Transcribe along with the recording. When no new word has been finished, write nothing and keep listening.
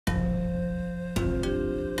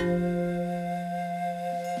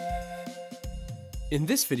In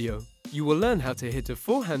this video, you will learn how to hit a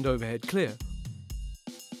forehand overhead clear.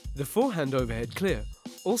 The forehand overhead clear,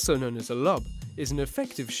 also known as a lob, is an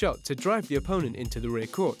effective shot to drive the opponent into the rear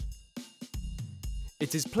court.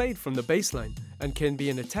 It is played from the baseline and can be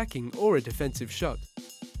an attacking or a defensive shot.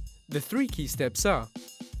 The three key steps are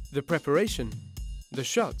the preparation, the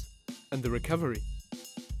shot, and the recovery.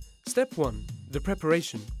 Step 1. The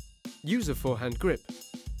preparation. Use a forehand grip.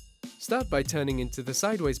 Start by turning into the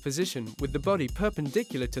sideways position with the body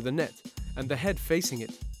perpendicular to the net and the head facing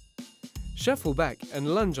it. Shuffle back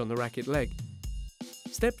and lunge on the racket leg.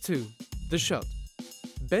 Step 2. The shot.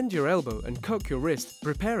 Bend your elbow and cock your wrist,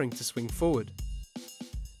 preparing to swing forward.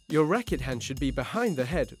 Your racket hand should be behind the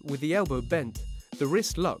head with the elbow bent, the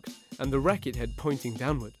wrist locked, and the racket head pointing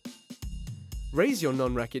downward. Raise your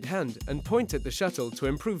non-racket hand and point at the shuttle to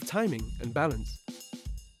improve timing and balance.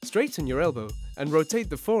 Straighten your elbow and rotate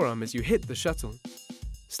the forearm as you hit the shuttle.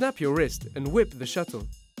 Snap your wrist and whip the shuttle.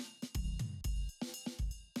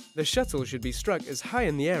 The shuttle should be struck as high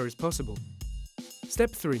in the air as possible. Step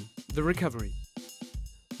 3. The recovery.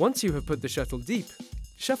 Once you have put the shuttle deep,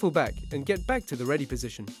 shuffle back and get back to the ready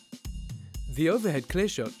position. The overhead clear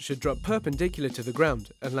shot should drop perpendicular to the ground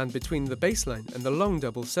and land between the baseline and the long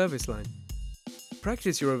double service line.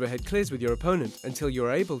 Practice your overhead clears with your opponent until you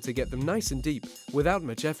are able to get them nice and deep without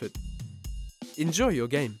much effort. Enjoy your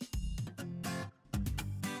game.